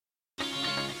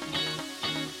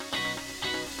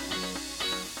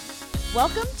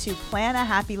Welcome to Plan a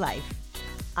Happy Life.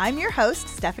 I'm your host,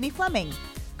 Stephanie Fleming,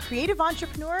 creative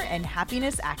entrepreneur and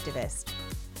happiness activist.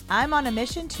 I'm on a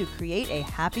mission to create a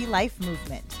happy life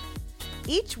movement.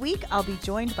 Each week, I'll be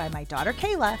joined by my daughter,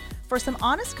 Kayla, for some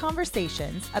honest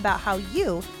conversations about how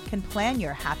you can plan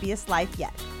your happiest life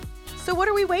yet. So what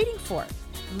are we waiting for?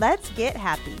 Let's get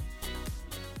happy.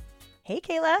 Hey,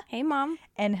 Kayla. Hey, Mom.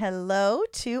 And hello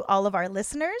to all of our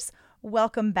listeners.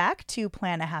 Welcome back to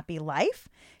Plan a Happy Life.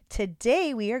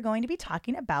 Today, we are going to be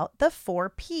talking about the 4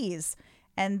 Ps.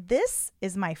 And this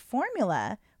is my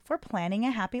formula for planning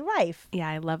a happy life. Yeah,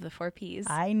 I love the 4 Ps.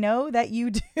 I know that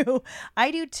you do. I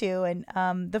do too.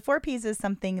 And the 4 Ps is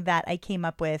something that I came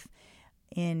up with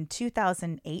in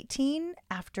 2018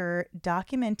 after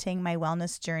documenting my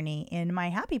wellness journey in my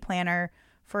Happy Planner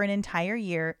for an entire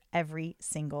year every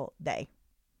single day.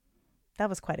 That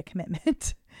was quite a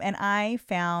commitment. And I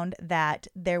found that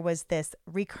there was this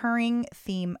recurring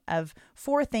theme of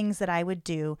 4 things that I would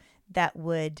do that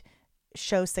would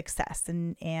show success.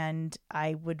 And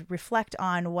I would reflect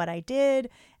on what I did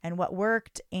and what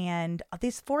worked. And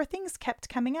these 4 things kept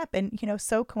coming up. And,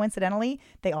 so coincidentally,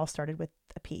 they all started with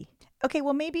a P. Okay,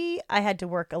 well, maybe I had to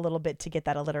work a little bit to get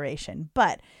that alliteration.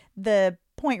 But the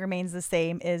point remains the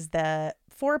same, is the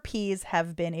 4 Ps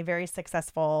have been a very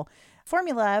successful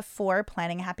formula for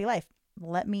planning a happy life.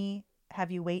 Let me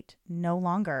have you wait no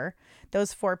longer.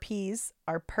 Those 4 Ps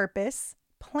are purpose,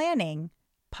 planning,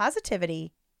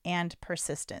 positivity, and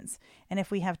persistence. And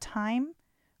if we have time,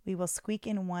 we will squeak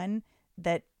in one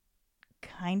that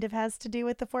kind of has to do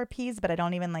with the 4 Ps, but I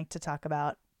don't even like to talk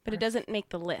about. But it doesn't make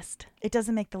the list. It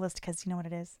doesn't make the list because you know what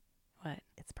it is? What?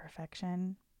 It's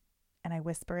perfection. And I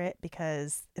whisper it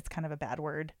because it's kind of a bad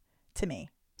word to me.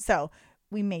 So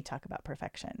we may talk about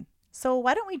perfection. So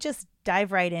why don't we just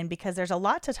dive right in, because there's a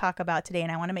lot to talk about today,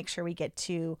 and I want to make sure we get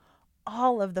to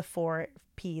all of the 4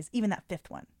 Ps, even that 5th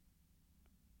one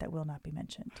that will not be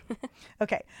mentioned.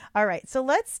 Okay. All right. So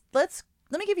let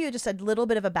me give you just a little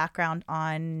bit of a background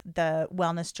on the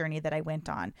wellness journey that I went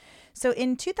on. So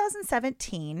in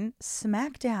 2017,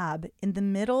 smack dab in the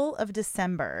middle of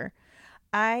December,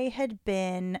 I had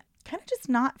been kind of just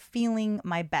not feeling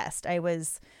my best. I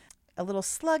was a little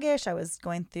sluggish. I was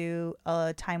going through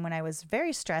a time when I was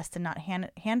very stressed and not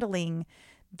handling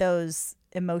those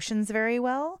emotions very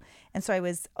well. And so I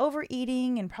was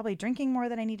overeating and probably drinking more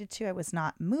than I needed to. I was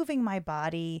not moving my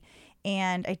body,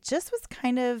 and I just was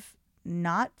kind of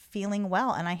not feeling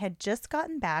well. And I had just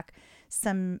gotten back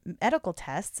some medical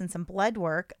tests and some blood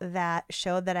work that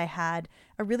showed that I had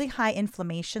a really high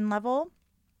inflammation level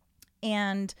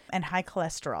and high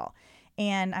cholesterol.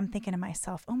 And I'm thinking to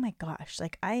myself, oh my gosh,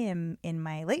 like I am in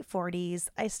my late 40s.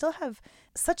 I still have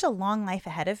such a long life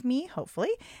ahead of me,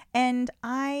 hopefully. And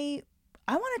I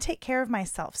want to take care of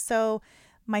myself. So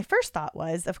my first thought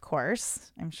was, of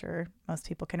course, I'm sure most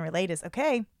people can relate, is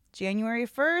okay, January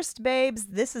 1st, babes,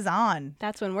 this is on.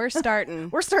 That's when we're starting.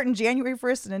 We're starting January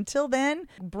 1st. And until then,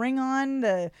 bring on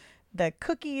the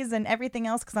cookies and everything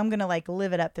else, because I'm going to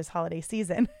live it up this holiday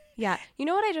season. Yeah. You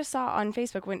know what I just saw on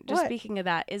Facebook What? Speaking of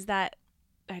that is that,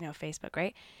 I know Facebook,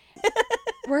 right?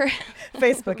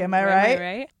 Facebook, am I right?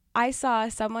 Right. I saw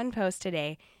someone post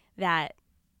today that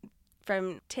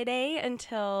from today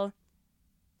until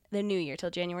the new year, till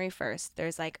January 1st,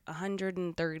 there's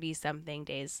 130 something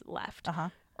days left.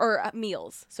 Or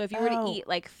meals. So if you were to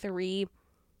eat 3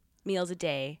 meals a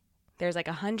day, there's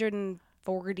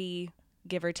 140,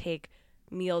 give or take,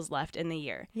 meals left in the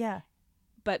year. Yeah.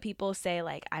 But people say,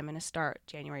 I'm going to start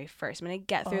January 1st. I'm going to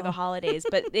get through the holidays.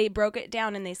 But they broke it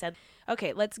down and they said,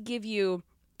 okay, let's give you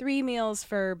 3 meals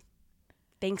for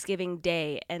Thanksgiving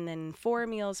Day and then 4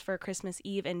 meals for Christmas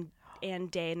Eve and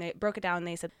day. And they broke it down and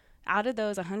they said, out of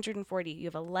those 140, you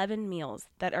have 11 meals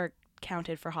that are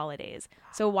counted for holidays.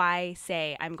 So why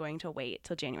say I'm going to wait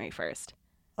till January 1st?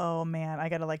 Oh man, I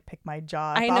gotta pick my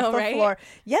jaw I off know, the right? floor.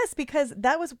 Yes, because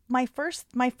that was my first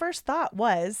thought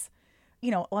was,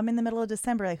 I'm in the middle of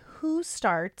December. Who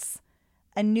starts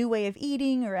a new way of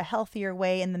eating or a healthier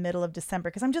way in the middle of December?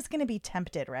 Because I'm just going to be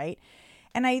tempted, right?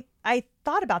 And I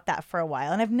thought about that for a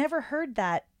while, and I've never heard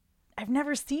that. I've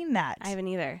never seen that. I haven't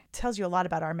either. It tells you a lot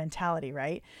about our mentality,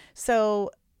 right? So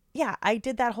yeah, I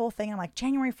did that whole thing. I'm like,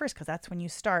 January 1st, because that's when you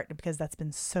start, because that's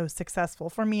been so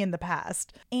successful for me in the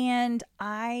past. And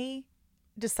I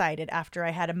decided after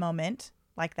I had a moment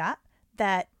like that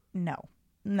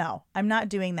no, I'm not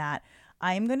doing that.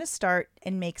 I am going to start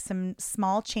and make some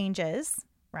small changes,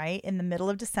 right, in the middle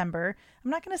of December.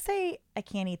 I'm not going to say I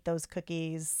can't eat those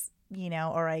cookies,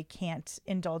 or I can't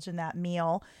indulge in that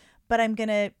meal, but I'm going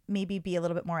to maybe be a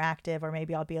little bit more active, or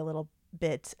maybe I'll be a little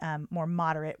bit more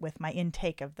moderate with my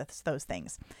intake of those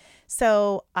things.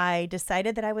 So I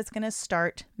decided that I was going to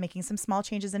start making some small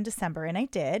changes in December, and I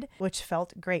did, which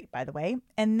felt great, by the way.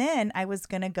 And then I was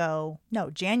going to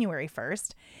January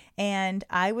 1st, and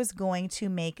I was going to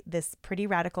make this pretty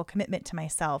radical commitment to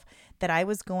myself that I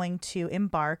was going to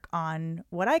embark on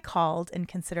what I called and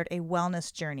considered a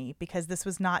wellness journey, because this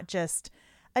was not just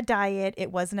a diet.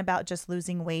 It wasn't about just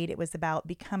losing weight. It was about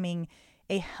becoming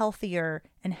a healthier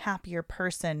and happier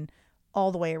person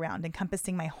all the way around,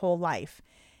 encompassing my whole life.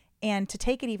 And to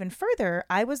take it even further,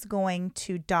 I was going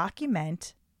to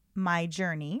document my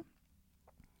journey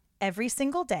every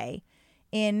single day.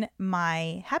 In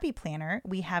my Happy Planner,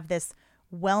 we have this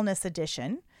wellness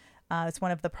edition. It's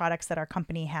one of the products that our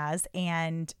company has.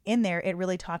 And in there, it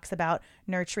really talks about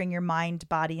nurturing your mind,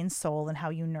 body, and soul and how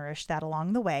you nourish that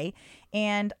along the way.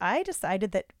 And I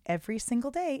decided that every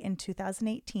single day in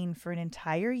 2018 for an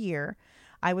entire year,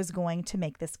 I was going to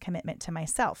make this commitment to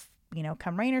myself.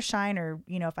 Come rain or shine, or,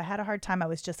 if I had a hard time, I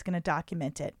was just going to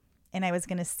document it and I was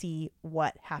going to see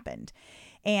what happened.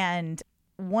 And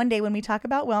one day when we talk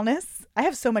about wellness, I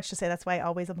have so much to say. That's why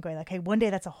I'm going like, hey, one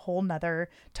day that's a whole nother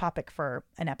topic for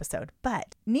an episode.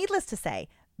 But needless to say,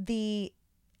 the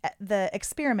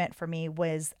experiment for me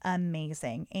was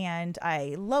amazing. And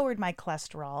I lowered my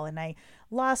cholesterol and I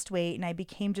lost weight and I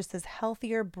became just this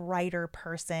healthier, brighter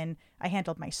person. I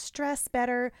handled my stress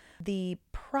better. The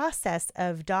process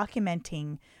of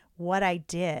documenting what I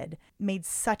did made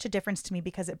such a difference to me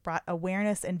because it brought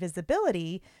awareness and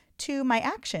visibility to my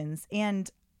actions.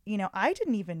 And,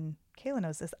 Kayla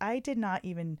knows this, I did not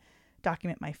even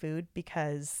document my food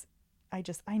because I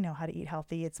know how to eat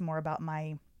healthy. It's more about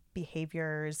my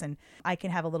behaviors, and I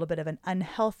can have a little bit of an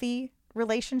unhealthy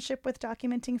relationship with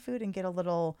documenting food and get a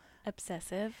little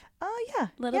obsessive. Oh yeah.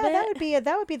 Little bit.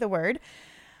 That would be the word.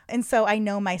 And so I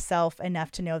know myself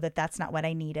enough to know that that's not what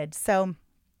I needed. So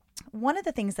one of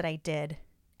the things that I did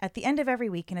at the end of every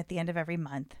week and at the end of every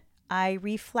month, I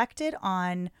reflected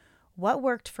on what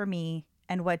worked for me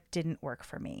and what didn't work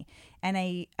for me. And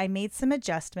I made some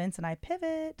adjustments and I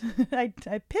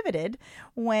pivoted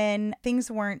when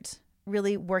things weren't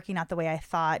really working out the way I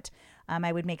thought.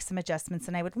 I would make some adjustments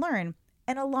and I would learn.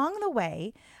 And along the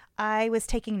way, I was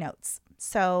taking notes.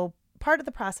 So part of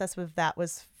the process with that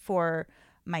was for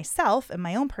myself and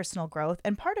my own personal growth.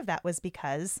 And part of that was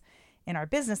because in our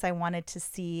business, I wanted to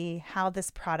see how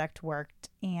this product worked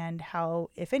and how,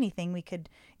 if anything, we could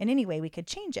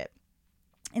change it.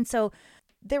 And so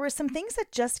there were some things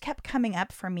that just kept coming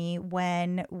up for me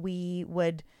when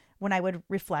I would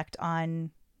reflect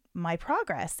on my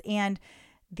progress. And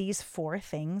these 4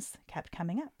 things kept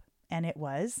coming up. And it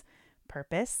was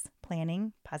purpose,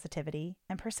 planning, positivity,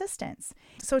 and persistence.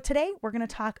 So today we're going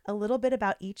to talk a little bit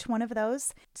about each one of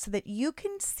those so that you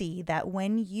can see that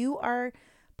when you are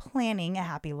planning a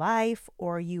happy life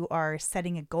or you are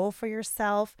setting a goal for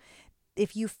yourself,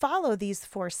 if you follow these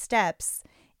 4 steps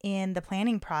in the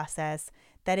planning process,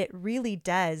 that it really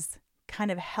does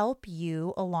kind of help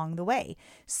you along the way.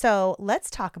 So let's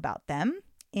talk about them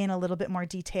in a little bit more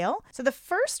detail. So the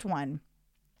first one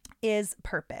is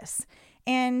purpose.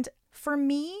 And for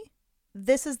me,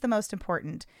 this is the most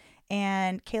important.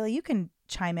 And Kayla, you can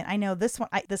chime in. I know this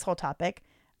whole topic,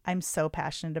 I'm so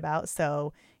passionate about.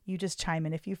 So you just chime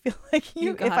in if you feel like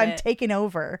I'm taking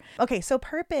over. Okay, so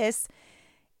purpose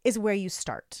is where you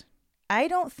start. I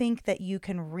don't think that you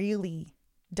can really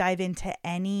dive into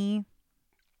any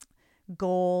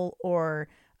goal or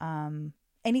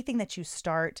anything that you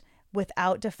start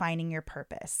without defining your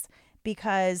purpose,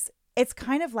 because it's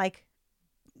kind of like,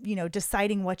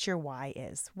 deciding what your why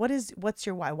is. What's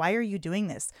your why? Why are you doing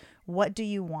this? What do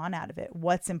you want out of it?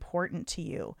 What's important to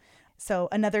you? So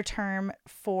another term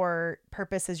for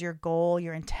purpose is your goal,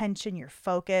 your intention, your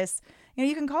focus.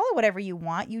 You can call it whatever you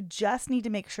want. You just need to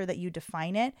make sure that you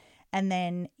define it and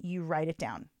then you write it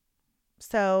down.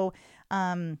 So,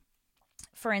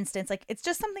 for instance, like it's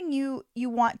just something you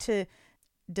want to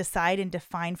decide and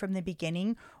define from the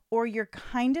beginning, or you're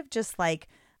kind of just like,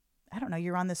 I don't know,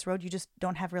 you're on this road, you just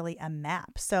don't have really a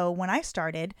map. So when I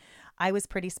started, I was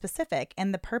pretty specific.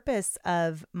 And the purpose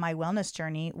of my wellness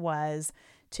journey was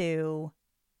to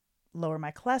lower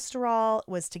my cholesterol,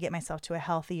 was to get myself to a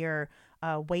healthier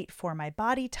weight for my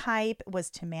body type, was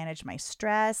to manage my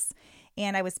stress.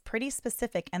 And I was pretty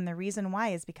specific. And the reason why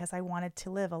is because I wanted to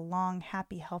live a long,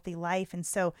 happy, healthy life. And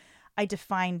so I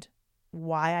defined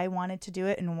why I wanted to do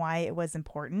it and why it was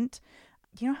important.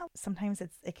 You know how sometimes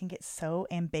it can get so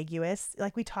ambiguous?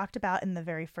 Like we talked about in the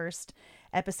very first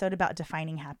episode about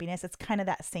defining happiness. It's kind of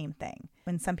that same thing.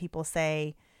 When some people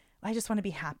say, I just want to be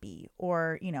happy,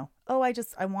 or, oh,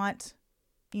 I want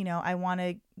I want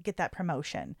to get that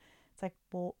promotion. It's like,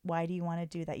 well, why do you want to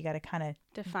do that? You got to kind of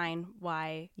define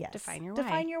why. yes, Define your why.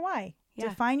 Define your why. Yeah.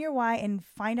 Define your why and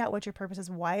find out what your purpose is.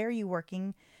 Why are you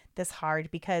working this hard?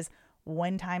 Because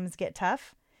when times get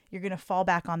tough, you're going to fall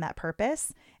back on that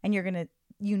purpose, and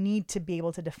you need to be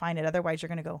able to define it. Otherwise, you're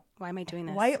going to go, why am I doing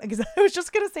this? Why? Because I was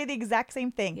just going to say the exact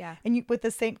same thing. Yeah. And you, with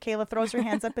the same, Kayla throws her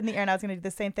hands up in the air, and I was going to do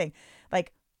the same thing.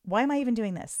 Like, why am I even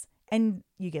doing this? And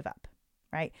you give up,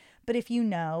 right? But if you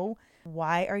know,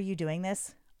 why are you doing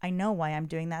this? I know why I'm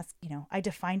doing that. I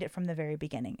defined it from the very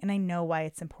beginning, and I know why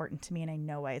it's important to me, and I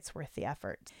know why it's worth the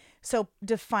effort. So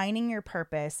defining your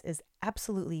purpose is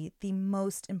absolutely the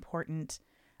most important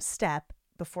step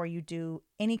before you do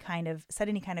set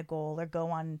any kind of goal or go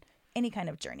on any kind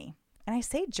of journey. And I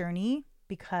say journey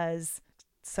because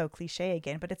it's so cliche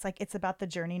again, but it's about the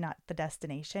journey, not the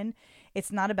destination.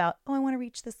 It's not about, I want to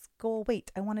reach this goal.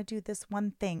 Wait, I want to do this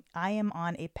one thing. I am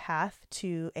on a path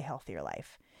to a healthier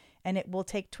life, and it will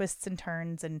take twists and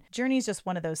turns. And journey is just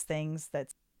one of those things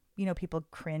that's, people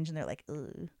cringe and they're like,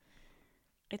 ugh.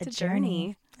 It's a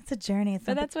journey. It's a journey.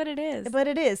 But that's what it is. But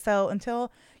it is. So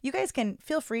until you guys can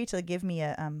feel free to give me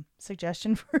a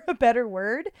suggestion for a better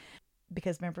word,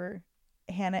 because remember,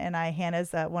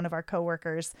 Hannah's one of our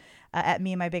coworkers at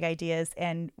Me and My Big Ideas,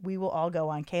 and we will all go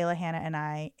on, Kayla, Hannah, and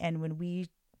I. And when we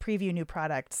preview new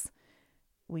products,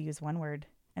 we use one word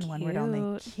and one word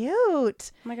only.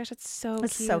 Cute. Oh my gosh, that's so cute.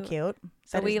 It's so cute.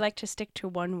 So we like to stick to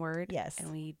one word. Yes. And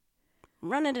we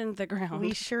run it into the ground.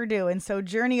 We sure do. And so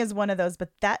journey is one of those,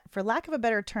 but that, for lack of a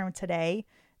better term today,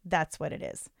 that's what it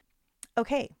is.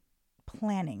 Okay.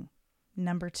 Planning.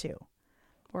 Number 2.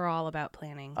 We're all about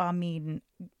planning. I mean,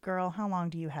 girl, how long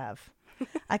do you have?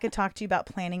 I could talk to you about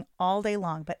planning all day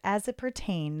long, but as it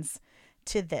pertains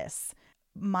to this,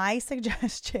 my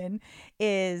suggestion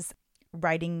is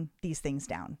writing these things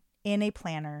down in a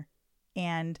planner.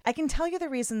 And I can tell you the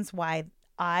reasons why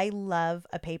I love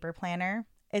a paper planner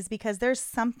is because there's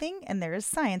something, and there is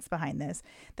science behind this,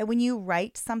 that when you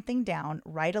write something down,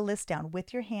 write a list down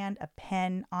with your hand, a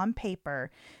pen on paper,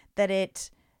 that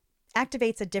it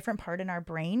activates a different part in our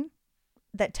brain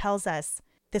that tells us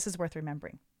this is worth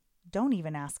remembering. Don't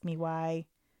even ask me why.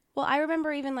 Well, I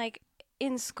remember even like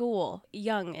in school,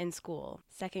 young in school,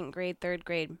 2nd grade, 3rd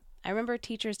grade, I remember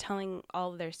teachers telling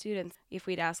all of their students, if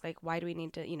we'd ask like, why do we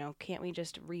need to, can't we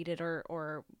just read it,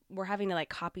 or we're having to like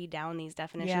copy down these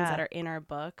definitions that are in our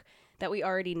book that we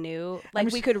already knew,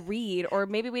 like we could read, or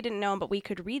maybe we didn't know them, but we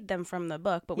could read them from the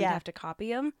book, but we'd have to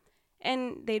copy them.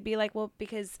 And they'd be like, well,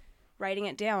 because writing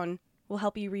it down will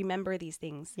help you remember these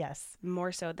things. Yes.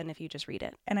 More so than if you just read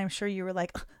it. And I'm sure you were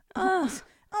like, oh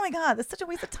my God, that's such a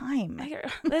waste of time.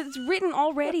 It's written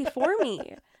already for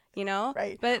me.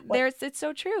 Right. But it's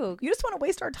so true. You just want to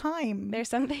waste our time. There's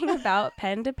something about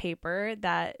pen to paper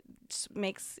that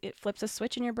flips a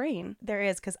switch in your brain. There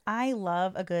is, because I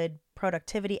love a good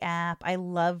productivity app. I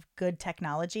love good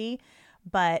technology.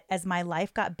 But as my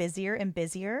life got busier and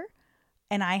busier,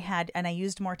 and I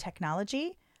used more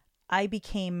technology, I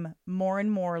became more and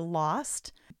more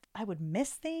lost. I would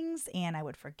miss things and I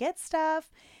would forget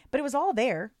stuff, but it was all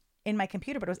there in my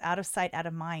computer, but it was out of sight, out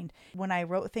of mind. When I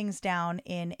wrote things down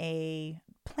in a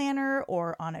planner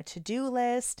or on a to-do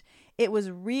list, it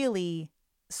was really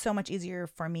so much easier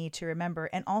for me to remember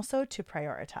and also to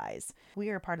prioritize. We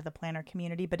are part of the planner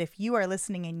community, but if you are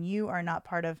listening and you are not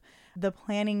part of the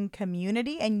planning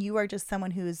community and you are just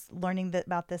someone who's learning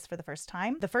about this for the first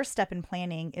time, the first step in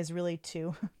planning is really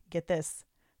to get this,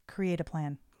 create a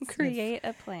plan. Create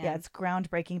a plan. Yeah, it's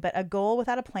groundbreaking, but a goal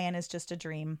without a plan is just a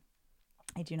dream.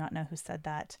 I do not know who said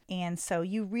that. And so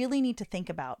you really need to think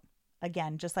about,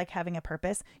 again, just like having a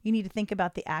purpose, you need to think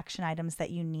about the action items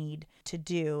that you need to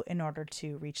do in order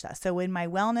to reach that. So in my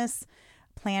wellness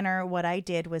planner, what I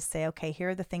did was say, okay, here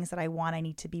are the things that I want. I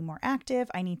need to be more active.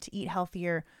 I need to eat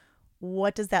healthier.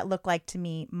 What does that look like to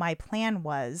me? My plan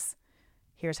was,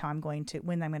 here's how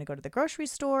when I'm going to go to the grocery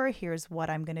store. Here's what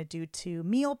I'm going to do to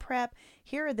meal prep.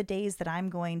 Here are the days that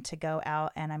I'm going to go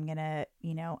out and I'm going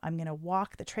to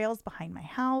walk the trails behind my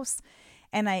house.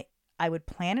 And I would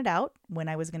plan it out when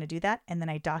I was going to do that. And then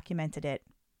I documented it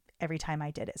every time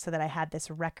I did it so that I had this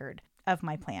record of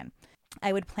my plan.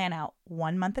 I would plan out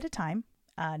 1 month at a time,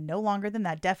 no longer than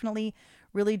that. Definitely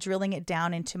really drilling it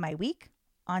down into my week.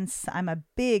 I'm a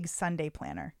big Sunday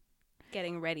planner.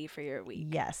 Getting ready for your week.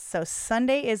 Yes. So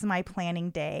Sunday is my planning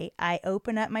day. I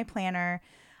open up my planner.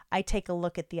 I take a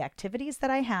look at the activities that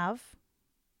I have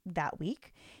that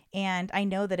week. And I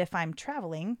know that if I'm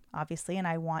traveling, obviously, and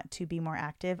I want to be more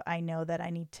active, I know that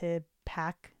I need to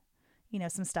pack,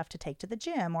 some stuff to take to the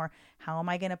gym, or how am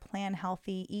I going to plan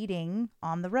healthy eating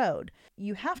on the road?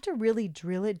 You have to really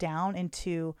drill it down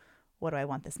into what do I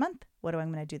want this month? What am I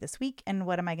going to do this week? And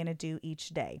what am I going to do each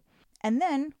day? And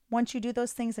then once you do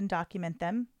those things and document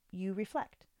them, you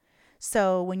reflect.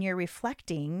 So when you're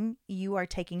reflecting, you are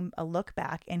taking a look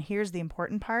back. And here's the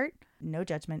important part: no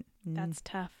judgment. That's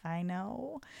tough. I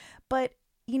know. But,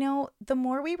 the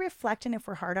more we reflect, and if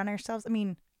we're hard on ourselves,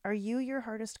 are you your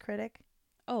hardest critic?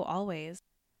 Oh, always.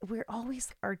 We're always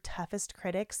our toughest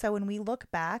critic. So when we look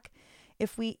back,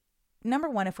 number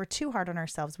one, if we're too hard on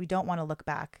ourselves, we don't want to look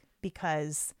back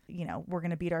because, we're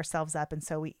going to beat ourselves up. And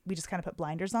so we just kind of put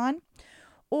blinders on.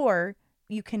 Or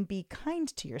you can be kind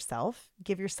to yourself,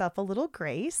 give yourself a little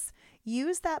grace,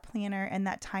 use that planner and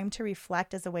that time to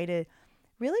reflect as a way to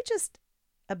really just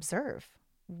observe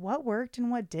what worked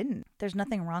and what didn't. There's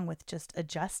nothing wrong with just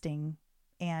adjusting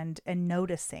and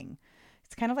noticing.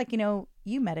 It's kind of like,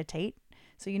 you meditate.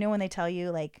 So, when they tell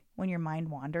you, like, when your mind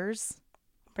wanders,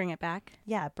 bring it back.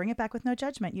 Yeah, bring it back with no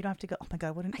judgment. You don't have to go, oh my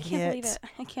God, what an idiot. I can't believe it.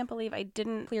 I can't believe I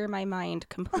didn't clear my mind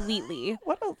completely.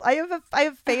 I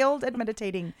have failed at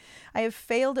meditating. I have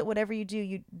failed at whatever you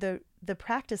do. The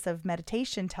practice of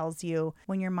meditation tells you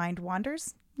when your mind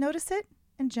wanders, notice it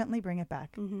and gently bring it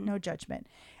back. Mm-hmm. No judgment.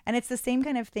 And it's the same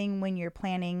kind of thing when you're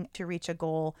planning to reach a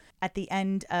goal at the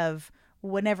end of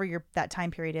whenever that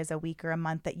time period is, a week or a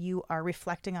month, that you are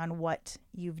reflecting on what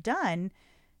you've done.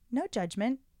 No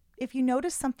judgment. If you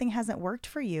notice something hasn't worked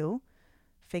for you,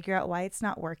 figure out why it's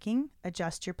not working,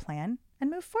 adjust your plan, and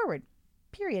move forward.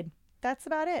 Period. That's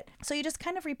about it. So you just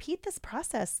kind of repeat this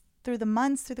process through the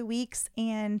months, through the weeks,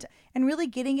 and really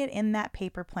getting it in that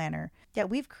paper planner. Yeah,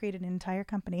 we've created an entire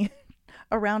company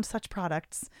around such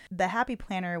products. The Happy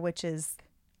Planner, which is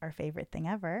our favorite thing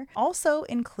ever, also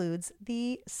includes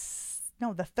the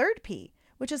third P,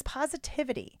 which is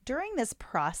positivity. During this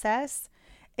process,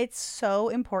 it's so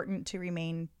important to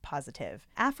remain positive.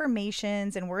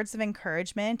 Affirmations and words of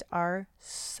encouragement are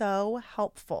so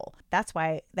helpful. That's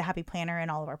why the Happy Planner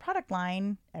and all of our product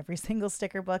line, every single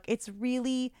sticker book, it's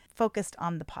really focused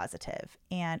on the positive.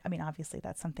 And obviously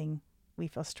that's something we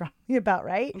feel strongly about,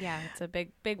 right? Yeah, it's a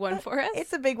big one for us.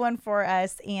 It's a big one for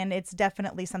us. And it's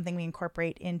definitely something we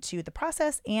incorporate into the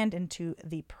process and into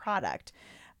the product.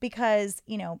 Because,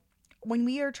 when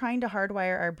we are trying to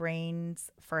hardwire our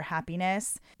brains for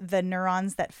happiness, the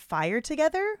neurons that fire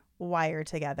together wire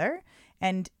together.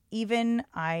 And even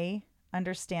I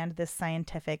understand this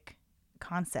scientific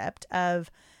concept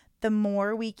of the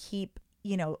more we keep,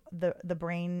 the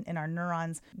brain and our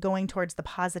neurons going towards the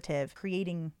positive,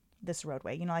 creating this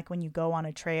roadway, like when you go on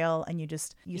a trail and you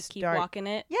keep walking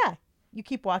it. Yeah. You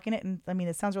keep walking it, and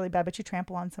it sounds really bad, but you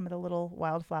trample on some of the little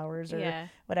wildflowers or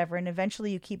whatever, and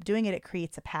eventually you keep doing it. It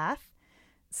creates a path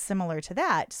similar to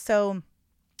that. So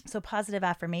positive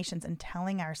affirmations and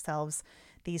telling ourselves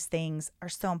these things are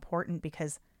so important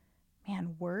because,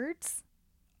 man, words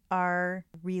are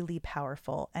really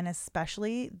powerful, and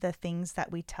especially the things that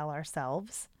we tell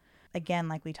ourselves. Again,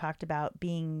 like we talked about,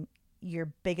 being your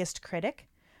biggest critic,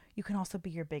 you can also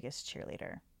be your biggest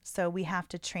cheerleader. So we have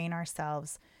to train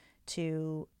ourselves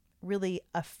to really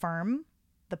affirm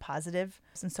the positive.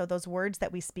 And so those words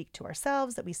that we speak to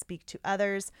ourselves, that we speak to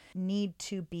others, need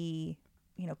to be,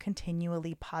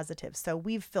 continually positive. So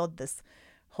we've filled this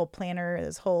whole planner,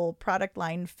 this whole product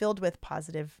line filled with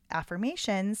positive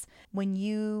affirmations. When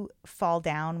you fall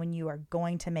down, when you are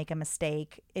going to make a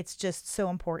mistake, it's just so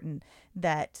important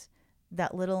that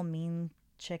that little mean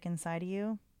chick inside of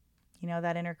you,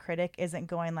 that inner critic, isn't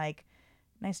going like,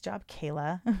 nice job,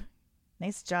 Kayla.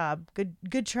 Nice job.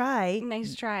 Good try.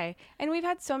 Nice try. And we've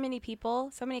had so many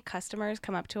customers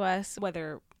come up to us,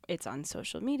 whether it's on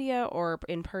social media or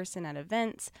in person at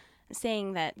events,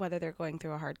 saying that whether they're going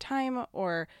through a hard time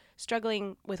or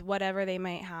struggling with whatever they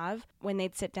might have, when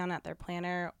they'd sit down at their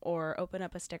planner or open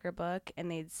up a sticker book and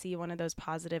they'd see one of those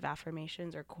positive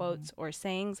affirmations or quotes or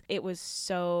sayings, it was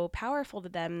so powerful to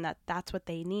them that that's what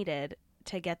they needed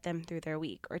to get them through their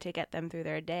week or to get them through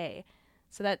their day.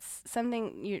 So that's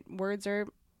something, words are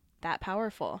that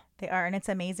powerful. They are. And it's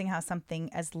amazing how something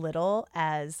as little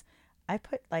as I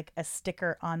put like a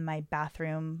sticker on my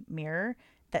bathroom mirror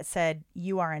that said,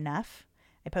 "You are enough."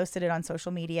 I posted it on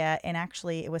social media, and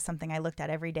actually it was something I looked at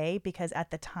every day because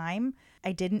at the time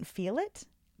I didn't feel it.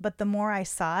 But the more I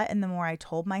saw it and the more I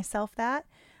told myself that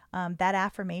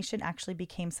affirmation actually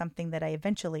became something that I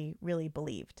eventually really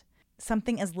believed.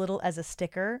 Something as little as a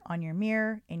sticker on your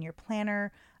mirror, in your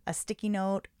planner, a sticky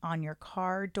note on your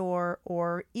car door,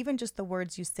 or even just the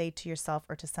words you say to yourself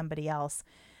or to somebody else,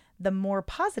 the more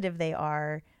positive they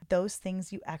are, those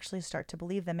things you actually start to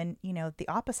believe them. And, the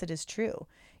opposite is true.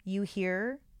 You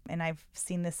hear and I've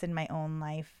seen this in my own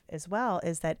life as well,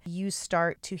 is that you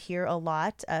start to hear a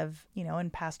lot of, in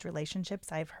past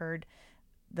relationships, I've heard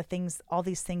the things, all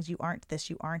these things, you aren't this,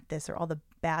 or all the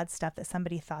bad stuff that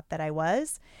somebody thought that I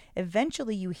was.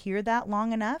 Eventually you hear that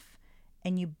long enough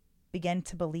and you begin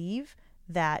to believe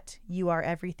that you are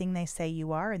everything they say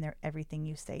you are, and they're everything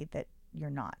you say that you're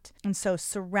not. And so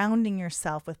surrounding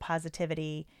yourself with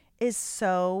positivity is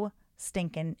so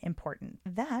stinking important.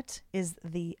 That is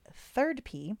the third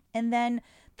P. And then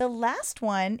the last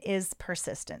one is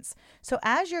persistence. So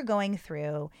as you're going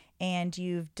through and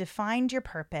you've defined your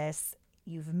purpose,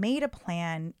 you've made a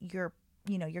plan, you're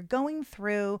going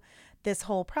through this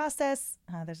whole process,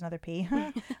 there's another P,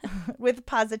 with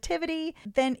positivity,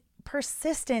 then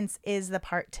persistence is the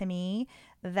part to me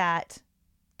that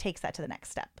takes that to the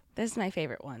next step. This is my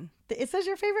favorite one. Is this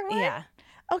your favorite one? Yeah.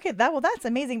 Okay, that's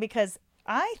amazing, because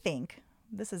I think,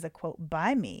 this is a quote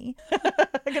by me,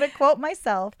 I'm going to quote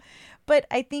myself, but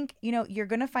I think, you're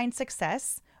going to find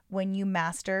success when you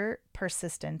master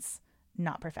persistence,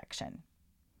 not perfection.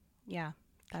 Yeah.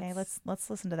 Okay, let's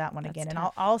listen to that one again. Tough.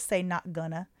 And I'll say not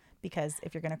gonna, because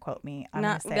if you're going to quote me, I'm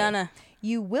going to say gonna.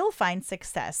 You will find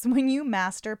success when you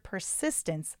master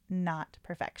persistence, not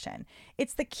perfection.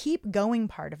 It's the keep going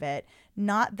part of it,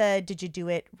 not the did you do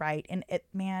it right. And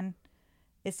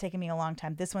it's taken me a long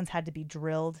time. This one's had to be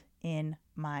drilled in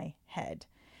my head,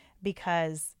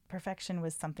 because perfection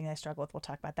was something I struggled with. We'll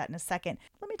talk about that in a second.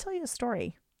 Let me tell you a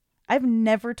story. I've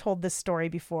never told this story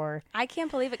before. I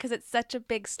can't believe it, because it's such a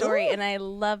big story. Ooh. And I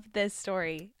love this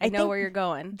story. I know where you're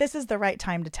going. This is the right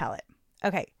time to tell it.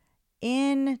 Okay.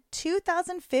 In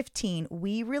 2015,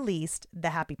 we released the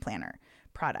Happy Planner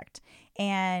product,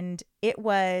 and it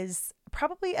was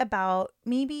probably about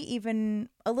maybe even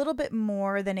a little bit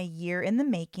more than a year in the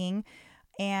making.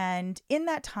 And in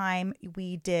that time,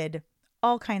 we did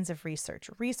all kinds of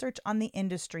research on the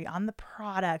industry, on the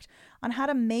product, on how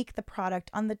to make the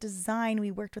product, on the design. We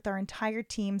worked with our entire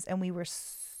teams, and we were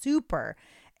super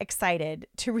excited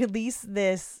to release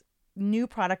this new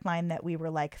product line that we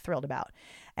were thrilled about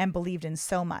and believed in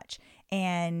so much.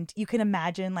 And you can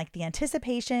imagine the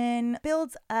anticipation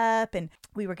builds up, and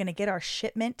we were going to get our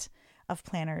shipment of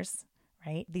planners,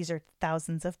 right? These are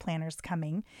thousands of planners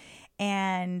coming.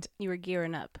 And you were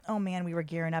gearing up. Oh man, we were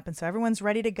gearing up. And so everyone's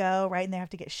ready to go, right? And they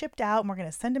have to get shipped out, and we're going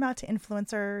to send them out to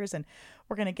influencers, and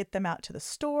we're going to get them out to the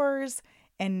stores.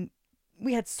 And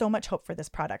we had so much hope for this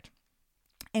product.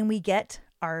 And we get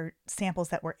our samples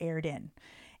that were aired in.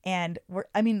 And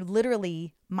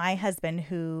literally my husband,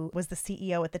 who was the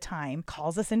CEO at the time,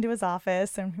 calls us into his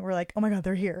office, and we're like, oh my God,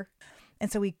 they're here.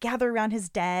 And so we gather around his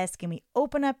desk, and we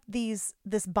open up this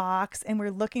box, and we're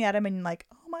looking at him and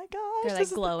oh my gosh. They're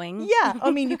glowing. Yeah.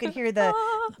 You could hear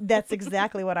that's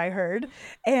exactly what I heard.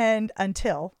 And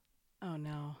until. Oh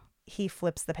no. He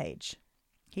flips the page.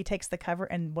 He takes the cover,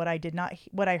 and what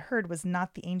I heard was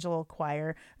not the angel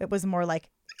choir. It was more like,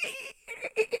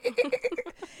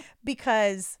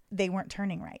 because they weren't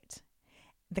turning right.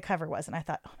 The cover was, and I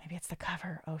thought, oh, maybe it's the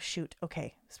cover. Oh shoot.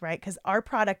 Okay. That's right. Because our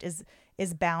product is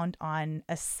bound on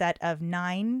a set of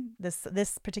 9,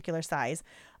 this particular size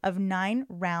of 9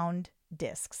 round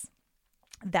discs.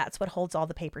 That's what holds all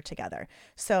the paper together.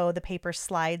 So the paper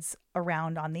slides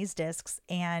around on these discs,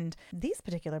 and these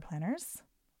particular planners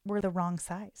were the wrong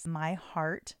size. My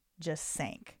heart just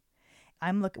sank.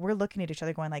 We're looking at each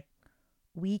other going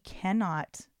we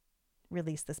cannot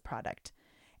release this product.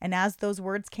 And as those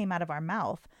words came out of our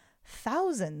mouth,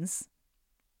 thousands,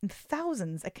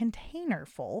 a container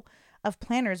full of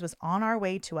planners was on our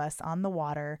way to us on the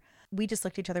water. We just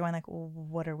looked at each other going well,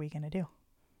 what are we going to do?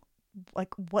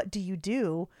 What do you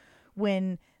do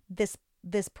when this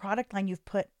product line you've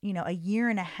put, a year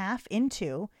and a half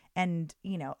into, and,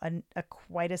 a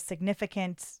quite a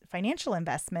significant financial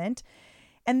investment,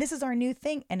 and this is our new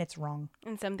thing, and it's wrong.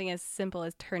 And something as simple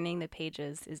as turning the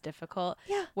pages is difficult.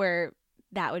 Yeah. Where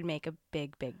that would make a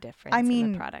big, big difference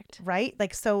in the product. Right?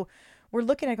 So we're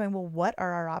looking at going, well, what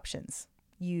are our options?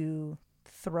 You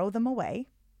throw them away,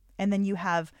 and then you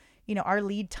have, our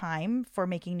lead time for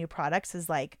making new products is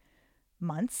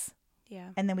months. Yeah.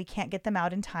 And then we can't get them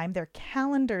out in time. They're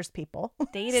calendars, people.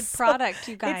 Dated product,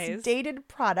 you guys. It's dated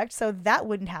product. So that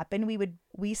wouldn't happen.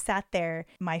 We sat there,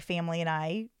 my family and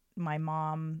I, my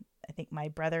mom, I think my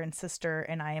brother and sister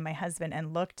and I and my husband,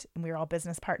 and looked, and we were all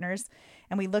business partners,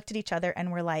 and we looked at each other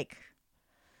and we're like,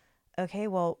 okay,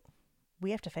 well,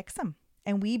 we have to fix them.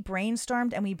 And we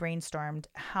brainstormed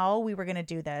how we were going to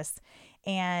do this.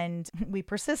 And we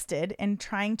persisted in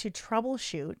trying to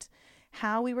troubleshoot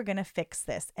how we were going to fix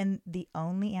this. And the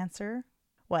only answer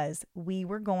was we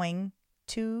were going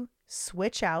to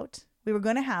switch out We were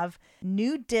going to have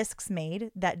new discs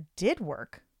made that did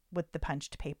work with the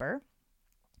punched paper,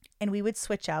 and we would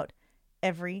switch out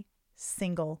every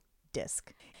single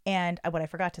disc. And what I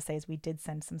forgot to say is we did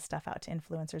send some stuff out to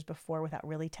influencers before without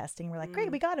really testing. We're like,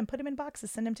 great, we got them, put them in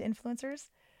boxes, send them to influencers.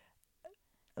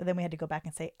 Then we had to go back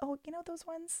and say, oh, you know those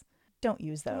ones? Don't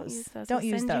use those. Don't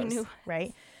use those.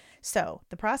 Right? So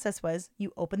the process was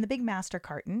you open the big master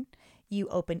carton, you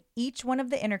open each one of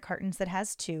the inner cartons that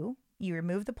has 2, you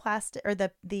remove the plastic or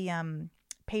the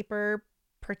paper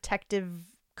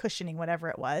protective cushioning, whatever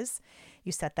it was.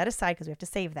 You set that aside because we have to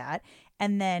save that.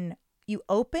 And then you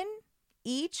open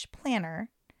each planner.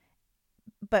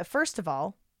 But first of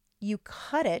all, you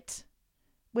cut it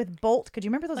with bolt. Could you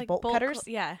remember those like bolt cutters?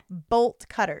 Yeah. Bolt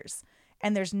cutters.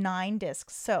 And there's 9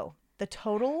 discs. So the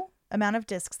total amount of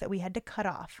discs that we had to cut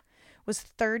off was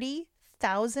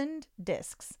 30,000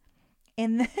 discs.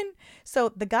 And then, so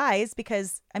the guys,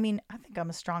 because I mean, I think I'm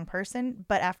a strong person,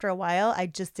 but after a while, I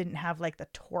just didn't have like the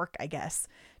torque, I guess,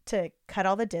 to cut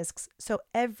all the discs. So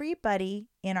everybody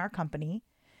in our company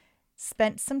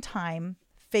spent some time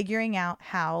figuring out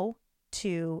how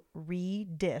to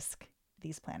re-disc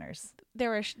these planners.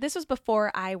 This was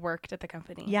before I worked at the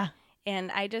company. Yeah.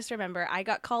 And I just remember I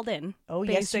got called in. Oh,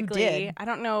 basically. Yes, you did. I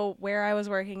don't know where I was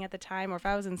working at the time or if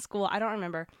I was in school. I don't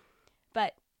remember.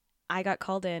 But I got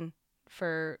called in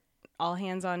for all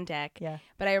hands on deck. Yeah.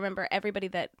 But I remember everybody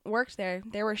that worked there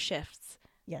were shifts.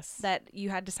 Yes. That you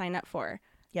had to sign up for.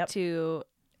 Yep. To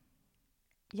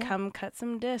come cut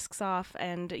some discs off,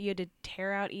 and you had to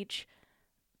tear out each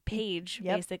page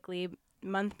basically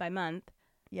month by month.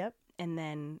 Yep. And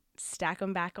then stack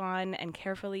them back on, and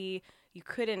carefully. You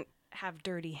couldn't have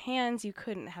dirty hands. You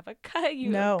couldn't have a cut.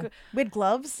 We had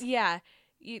gloves. Yeah.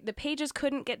 The pages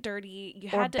couldn't get dirty. You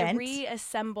had to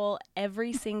reassemble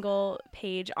every single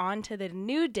page onto the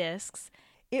new discs.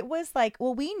 It was like,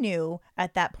 well, we knew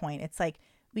at that point, it's like,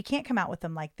 we can't come out with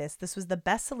them like this. This was the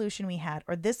best solution we had,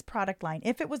 or this product line,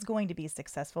 if it was going to be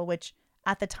successful, which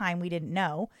at the time we didn't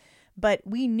know, but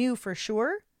we knew for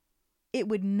sure it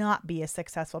would not be a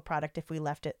successful product if we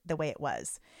left it the way it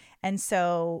was. And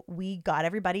so we got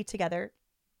everybody together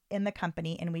in the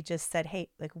company and we just said, hey,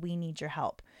 like, we need your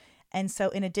help. And so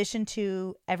in addition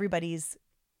to everybody's,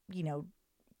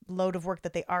 load of work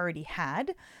that they already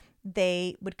had,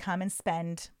 they would come and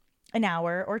spend an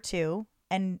hour or 2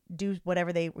 and do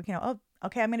whatever they, oh,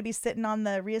 okay, I'm going to be sitting on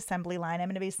the reassembly line. I'm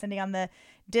going to be sitting on the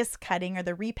disc cutting or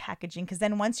the repackaging. Because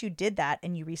then once you did that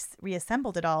and you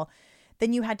reassembled it all,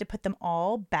 then you had to put them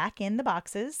all back in the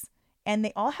boxes, and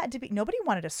they all had to be, nobody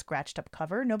wanted a scratched up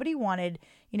cover. Nobody wanted,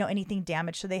 anything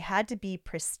damaged. So they had to be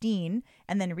pristine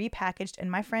and then repackaged. And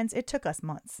my friends, it took us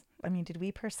months. I mean, did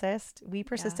we persist? We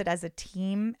persisted as a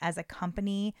team, as a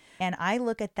company. And I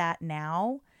look at that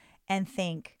now and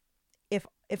think,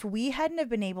 if we hadn't have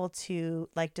been able to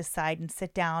decide and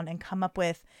sit down and come up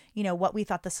with, what we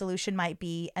thought the solution might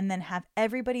be, and then have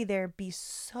everybody there be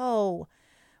so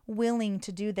willing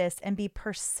to do this and be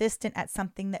persistent at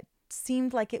something that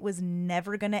seemed like it was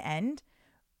never going to end,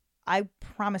 I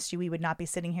promised you we would not be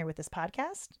sitting here with this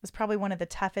podcast. It was probably one of the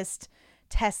toughest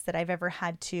tests that I've ever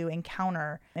had to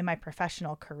encounter in my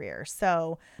professional career.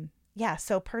 So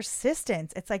so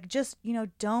persistence. It's like, just,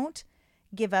 don't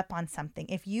give up on something.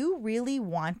 If you really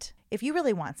want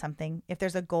something, if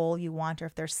there's a goal you want, or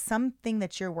if there's something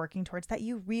that you're working towards that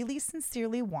you really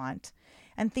sincerely want,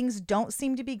 and things don't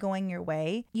seem to be going your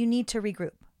way, you need to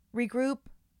regroup,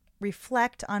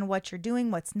 reflect on what you're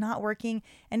doing, what's not working,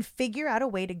 and figure out a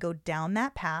way to go down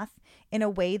that path in a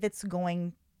way that's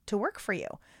going to work for you.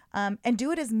 And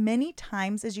do it as many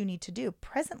times as you need to do.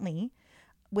 Presently,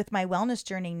 with my wellness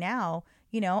journey now,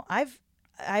 I've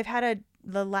had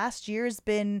the last year's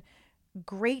been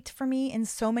great for me in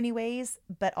so many ways,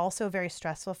 but also very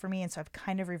stressful for me. And so I've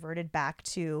kind of reverted back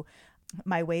to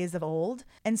my ways of old.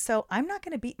 And so I'm not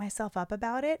going to beat myself up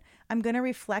about it. I'm going to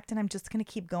reflect, and I'm just going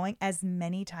to keep going as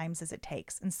many times as it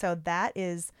takes. And so that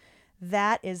is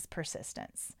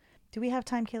persistence. Do we have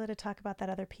time, Kayla, to talk about that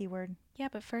other P word? Yeah,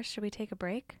 but first, should we take a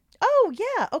break? Oh,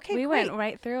 yeah. Okay, we went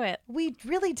right through it. We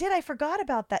really did. I forgot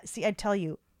about that. See, I tell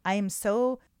you, I am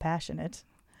so passionate.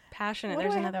 There's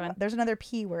another one. There's another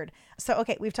P word. So,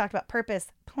 okay, we've talked about purpose,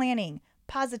 planning,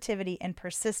 positivity, and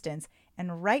persistence.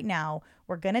 And right now,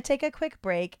 we're going to take a quick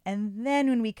break. And then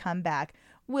when we come back,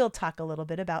 we'll talk a little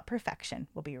bit about perfection.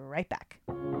 We'll be right back.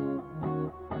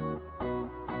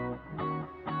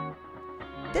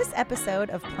 This episode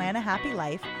of Plan a Happy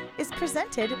Life is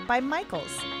presented by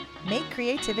Michaels. Make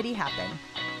creativity happen.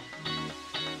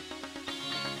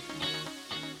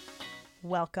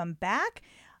 Welcome back.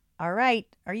 All right.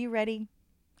 Are you ready?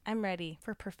 I'm ready.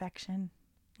 For perfection?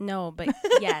 No, but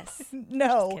yes.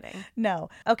 No, Just kidding. no.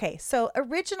 Okay, so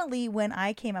originally when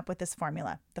I came up with this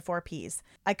formula, the 4Ps,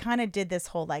 I kind of did this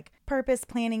whole like purpose,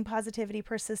 planning, positivity,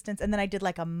 persistence, and then I did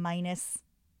like a minus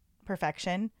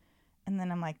perfection. And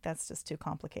then I'm like, that's just too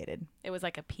complicated. It was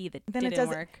like a P that Then didn't it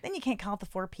doesn't work. Then you can't call it the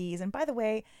 4Ps. And by the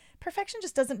way, perfection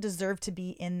just doesn't deserve to be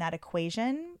in that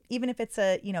equation, even if it's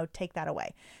a, take that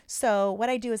away. So what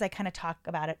I do is I kind of talk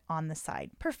about it on the side.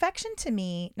 Perfection to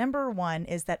me, number one,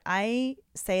 is that I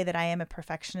say that I am a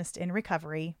perfectionist in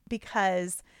recovery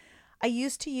because I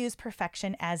used to use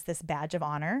perfection as this badge of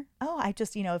honor. Oh, I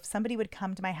just, if somebody would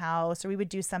come to my house or we would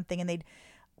do something and they'd,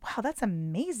 wow, that's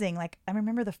amazing. Like, I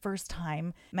remember the first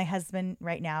time my husband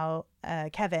right now,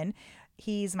 Kevin,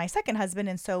 he's my second husband.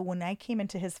 And so when I came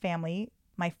into his family,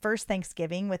 my first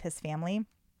Thanksgiving with his family,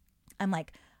 I'm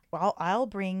like, well, I'll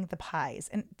bring the pies.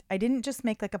 And I didn't just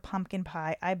make like a pumpkin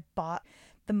pie. I bought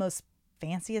the most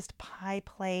fanciest pie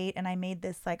plate and I made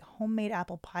this like homemade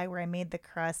apple pie where I made the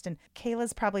crust, and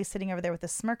Kayla's probably sitting over there with a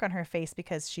smirk on her face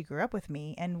because she grew up with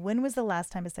me. And when was the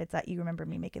last time besides that you remember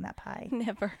me making that pie?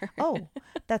 Never. Oh,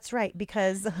 that's right,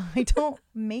 because I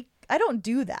don't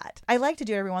do that. I like to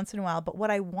do it every once in a while, but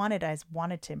what I wanted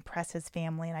to impress his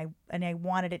family, and I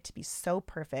wanted it to be so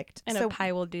perfect. And so, a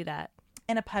pie will do that.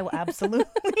 And a pie will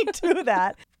absolutely do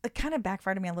that. It kind of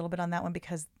backfired on me a little bit on that one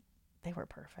because they were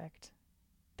perfect.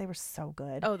 They were so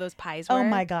good. Oh, those pies were? Oh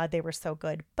my God, they were so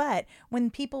good. But when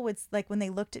people would, like, when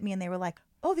they looked at me and they were like,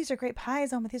 oh, these are great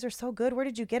pies. Oh, these are so good. Where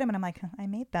did you get them? And I'm like, I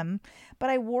made them. But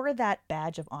I wore that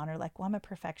badge of honor. Like, well, I'm a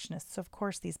perfectionist. So, of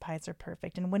course, these pies are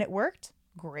perfect. And when it worked,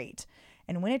 great.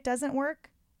 And when it doesn't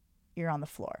work, you're on the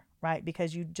floor, right?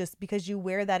 Because you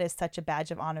wear that as such a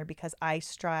badge of honor, because I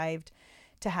strived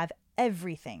to have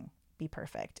everything be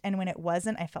perfect. And when it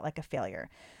wasn't, I felt like a failure.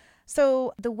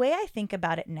 So the way I think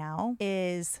about it now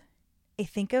is I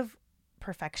think of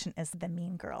perfection as the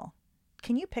mean girl.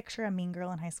 Can you picture a mean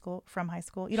girl in high school, from high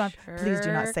school? You don't have, please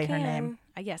do not say her name.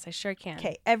 Yes, I sure can.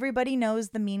 Okay. Everybody knows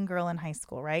the mean girl in high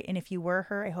school, right? And if you were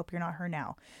her, I hope you're not her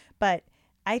now. But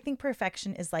I think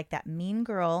perfection is like that mean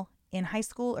girl in high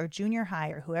school or junior high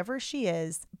or whoever she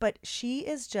is, but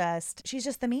she's just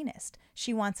the meanest.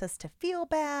 She wants us to feel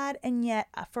bad. And yet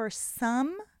for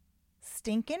some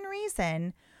stinking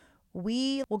reason,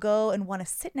 we will go and want to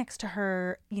sit next to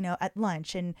her, at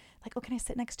lunch and like, oh, can I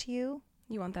sit next to you?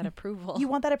 You want that approval. You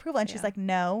want that approval. And she's like,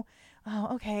 no. Oh,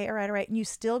 okay. All right. And you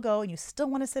still go and you still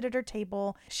want to sit at her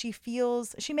table. She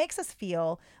makes us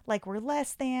feel like we're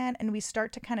less than, and we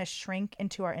start to kind of shrink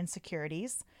into our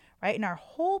insecurities, right? And our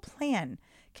whole plan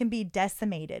can be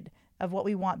decimated of what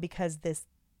we want because this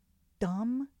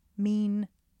dumb, mean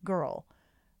girl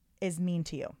is mean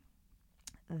to you.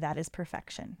 That is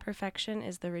perfection. Perfection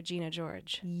is the Regina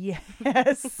George.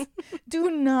 Yes.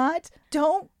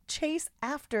 Don't chase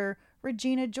after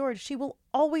Regina George. She will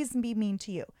always be mean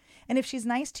to you. And if she's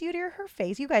nice to you to her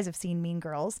face, you guys have seen Mean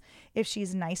Girls. If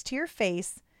she's nice to your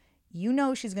face,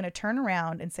 she's going to turn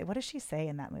around and say, what does she say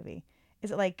in that movie?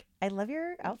 Is it like, I love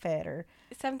your outfit, or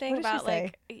something about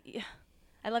like,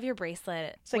 I love your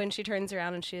bracelet. It's when she turns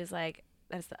around and she's like,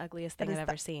 that's the ugliest thing I've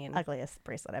ever seen. Ugliest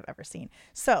bracelet I've ever seen.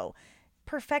 So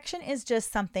perfection is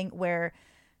just something where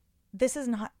this is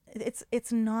not,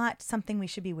 it's not something we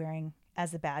should be wearing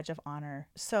as a badge of honor.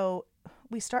 So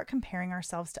we start comparing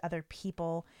ourselves to other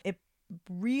people. It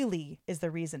really is the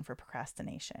reason for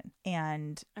procrastination.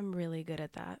 And I'm really good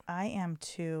at that. I am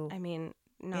too. I mean,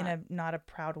 not a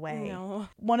proud way. No.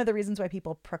 One of the reasons why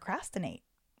people procrastinate,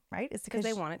 right? Is because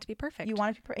they want it to be perfect. You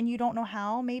want it to be and you don't know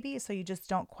how, maybe, so you just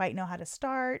don't quite know how to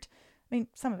start. I mean,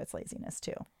 some of it's laziness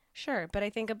too. Sure, but I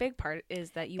think a big part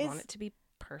is that you want it to be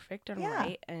perfect and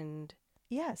right, and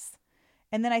yes.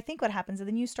 And then I think what happens is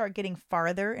then you start getting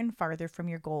farther and farther from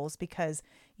your goals because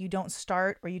you don't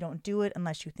start or you don't do it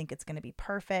unless you think it's going to be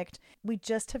perfect. We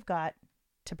just have got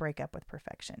to break up with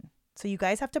perfection. So you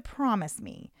guys have to promise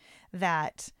me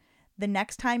that the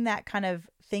next time that kind of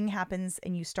thing happens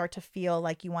and you start to feel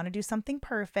like you want to do something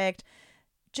perfect,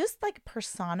 just like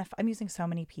personify. I'm using so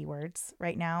many P words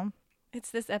right now.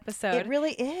 It's this episode. It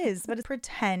really is. But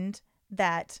pretend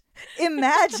that,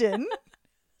 imagine,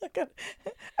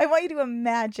 I want you to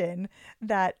imagine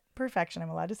that perfection, I'm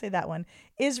allowed to say that one,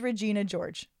 is Regina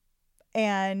George.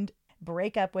 And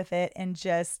break up with it and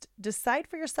just decide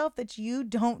for yourself that you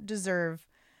don't deserve,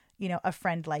 a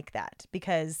friend like that,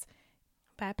 because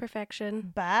bad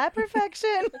perfection.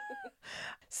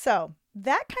 So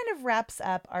that kind of wraps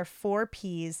up our 4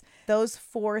 Ps. Those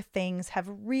 4 things have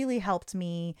really helped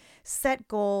me set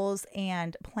goals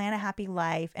and plan a happy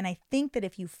life. And I think that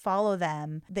if you follow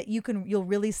them, that you'll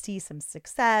really see some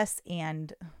success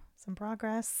and some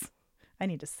progress. I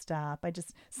need to stop.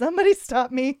 Somebody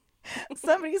stop me.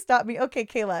 Somebody stop me. Okay,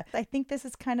 Kayla, I think this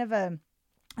is kind of a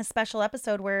special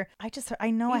episode where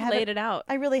I know I haven't laid it out.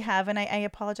 I really have. And I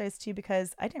apologize to you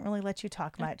because I didn't really let you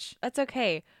talk much. That's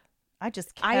okay.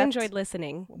 I enjoyed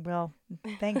listening. Well,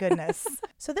 thank goodness.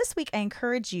 So this week, I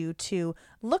encourage you to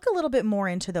look a little bit more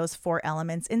into those 4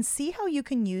 elements and see how you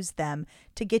can use them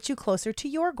to get you closer to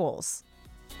your goals.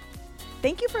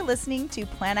 Thank you for listening to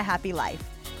Plan a Happy Life.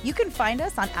 You can find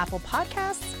us on Apple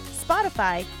Podcasts,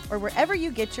 Spotify, or wherever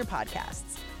you get your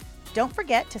podcasts. Don't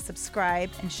forget to subscribe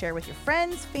and share with your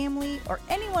friends, family, or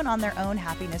anyone on their own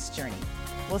happiness journey.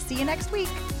 We'll see you next week.